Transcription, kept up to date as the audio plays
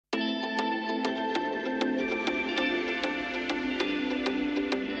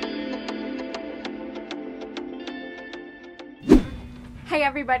Hey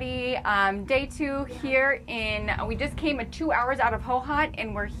everybody, day 2 here we just came 2 hours out of Hohhot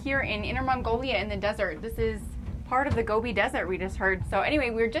and we're here in Inner Mongolia in the desert. This is part of the Gobi Desert we just heard. So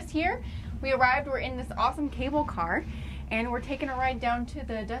anyway, we're just here. We arrived, we're in this awesome cable car and we're taking a ride down to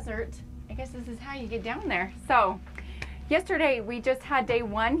the desert. I guess this is how you get down there. So yesterday we just had day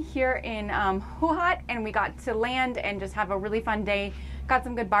 1 here in Hohhot and we got to land and just have a really fun day. Got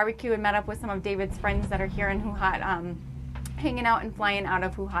some good barbecue and met up with some of David's friends that are here in Hohhot. Hanging out and flying out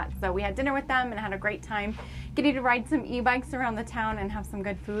of Hohhot. So we had dinner with them and had a great time getting to ride some e-bikes around the town and have some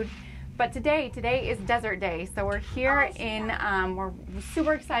good food. But today is desert day. So we're here we're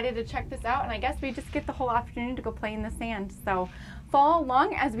super excited to check this out, and I guess we just get the whole afternoon to go play in the sand. So follow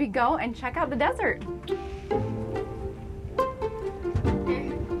along as we go and check out the desert.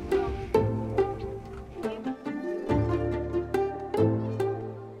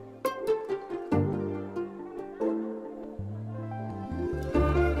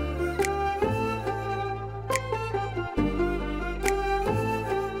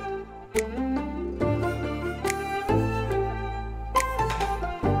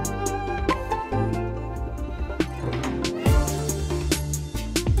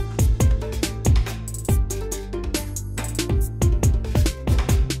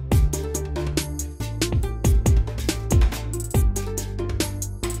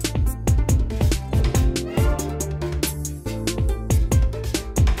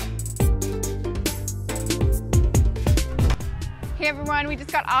 Hey everyone, we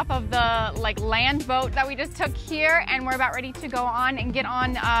just got off of the land boat that we just took here and we're about ready to go on and get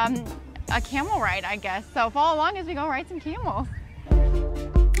on a camel ride, I guess. So follow along as we go ride some camels.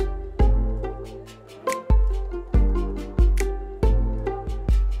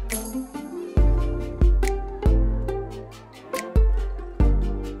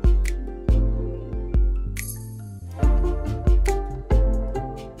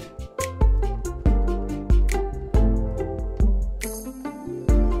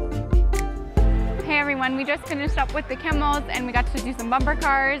 We just finished up with the camels and we got to do some bumper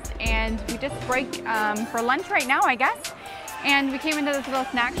cars, and we just break for lunch right now, I guess. And we came into this little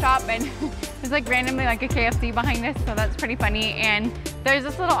snack shop and there's randomly a KFC behind us, so that's pretty funny. And there's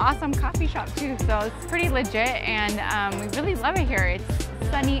this little awesome coffee shop too, so it's pretty legit, and we really love it here. It's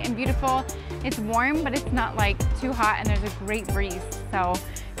sunny and beautiful. It's warm, but it's not too hot, and there's a great breeze. So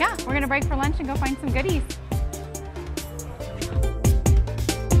yeah, we're gonna break for lunch and go find some goodies.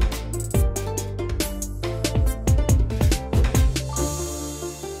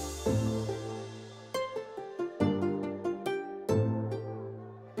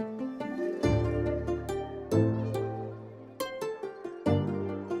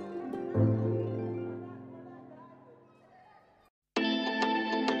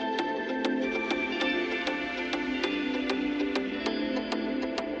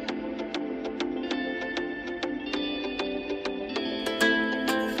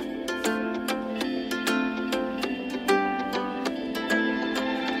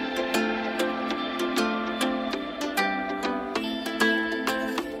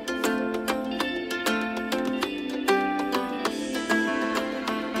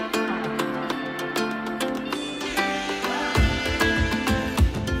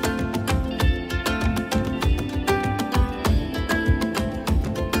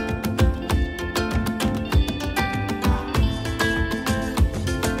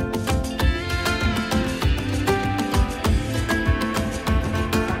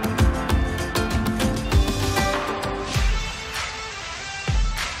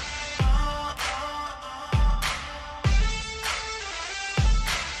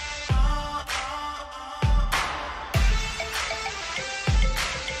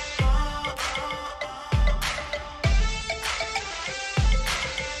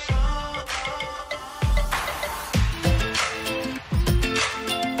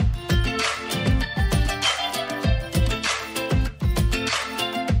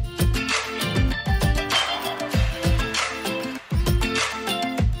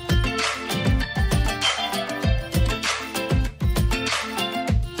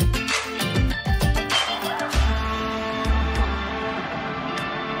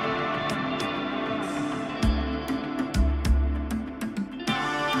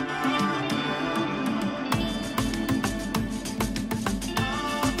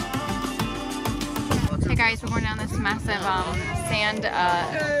 Guys, we're going down this massive sand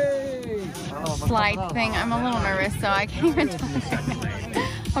slide thing. I'm a little nervous, so I can't even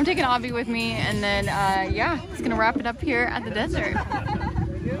talk. I'm taking Avi with me, and then yeah, it's gonna wrap it up here at the desert.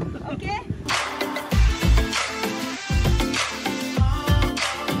 Okay.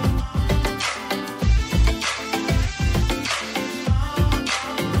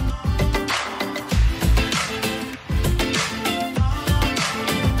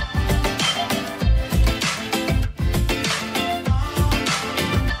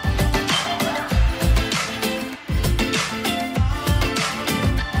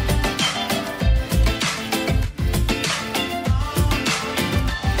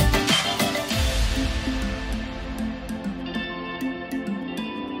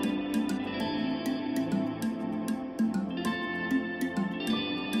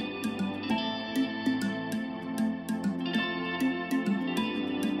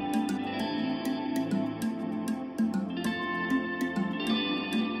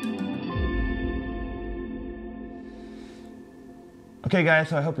 Okay guys,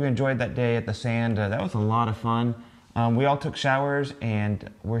 so I hope you enjoyed that day at the sand. That was a lot of fun. We all took showers and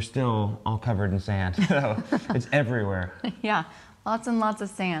we're still all covered in sand, so it's everywhere. Yeah, lots and lots of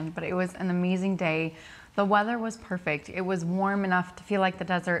sand, but it was an amazing day. The weather was perfect. It was warm enough to feel like the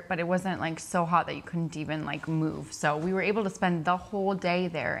desert, but it wasn't like so hot that you couldn't even like move. So we were able to spend the whole day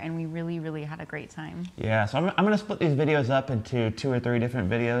there and we really, really had a great time. Yeah, so I'm gonna split these videos up into 2 or 3 different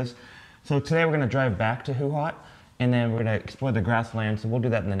videos. So today we're gonna drive back to Hohhot and then we're gonna explore the grasslands, so we'll do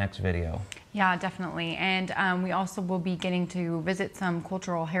that in the next video. Yeah, definitely. And we also will be getting to visit some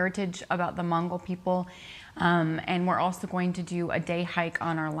cultural heritage about the Mongol people. And we're also going to do a day hike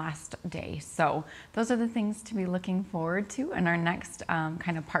on our last day. So those are the things to be looking forward to in our next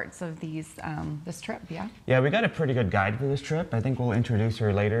kind of parts of this trip, yeah? Yeah, we got a pretty good guide for this trip. I think we'll introduce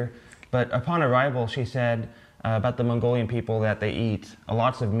her later. But upon arrival, she said about the Mongolian people that they eat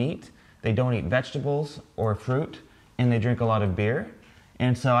lots of meat, they don't eat vegetables or fruit, and they drink a lot of beer.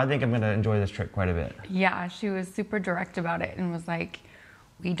 And so I think I'm going to enjoy this trip quite a bit. Yeah, she was super direct about it and was like,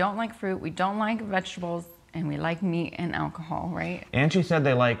 we don't like fruit, we don't like vegetables, and we like meat and alcohol, right? And she said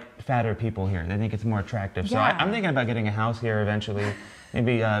they like fatter people here. They think it's more attractive. So Yeah. I'm thinking about getting a house here eventually.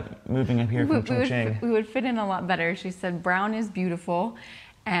 Maybe moving up here from Chongqing. We would fit in a lot better. She said brown is beautiful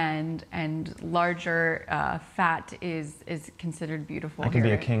and larger fat is considered beautiful. I could be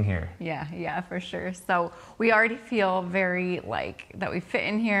here. a king here. Yeah, for sure. So we already feel very like that we fit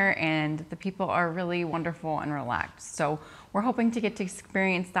in here and the people are really wonderful and relaxed. So we're hoping to get to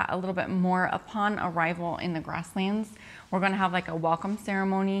experience that a little bit more upon arrival in the grasslands. We're going to have like a welcome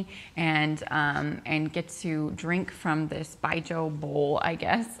ceremony and get to drink from this baijiu bowl, I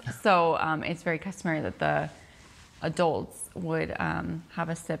guess. So it's very customary that the adults would have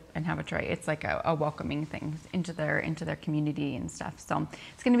a sip and have a try. It's like a welcoming thing into their community and stuff. So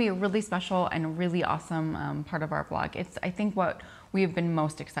it's going to be a really special and really awesome part of our vlog. It's, I think, what we have been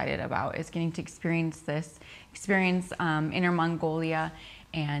most excited about is getting to experience Inner Mongolia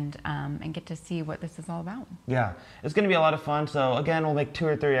and get to see what this is all about. Yeah, it's going to be a lot of fun. So again, we'll make 2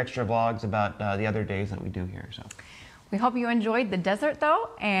 or 3 extra vlogs about the other days that we do here. So. We hope you enjoyed the desert though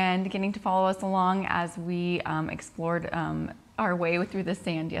and getting to follow us along as we explored our way through the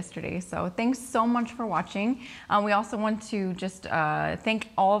sand yesterday. So thanks so much for watching. We also want to just thank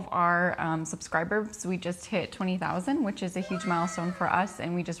all of our subscribers. We just hit 20,000, which is a huge milestone for us,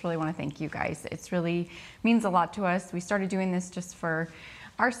 and we just really want to thank you guys. It's really means a lot to us. We started doing this just for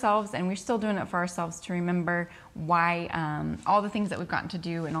ourselves, and we're still doing it for ourselves to remember why all the things that we've gotten to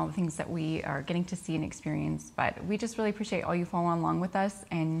do and all the things that we are getting to see and experience. But we just really appreciate all you following along with us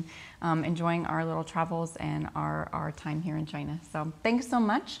and enjoying our little travels and our time here in China. So thanks so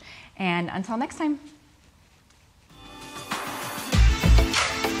much, and until next time.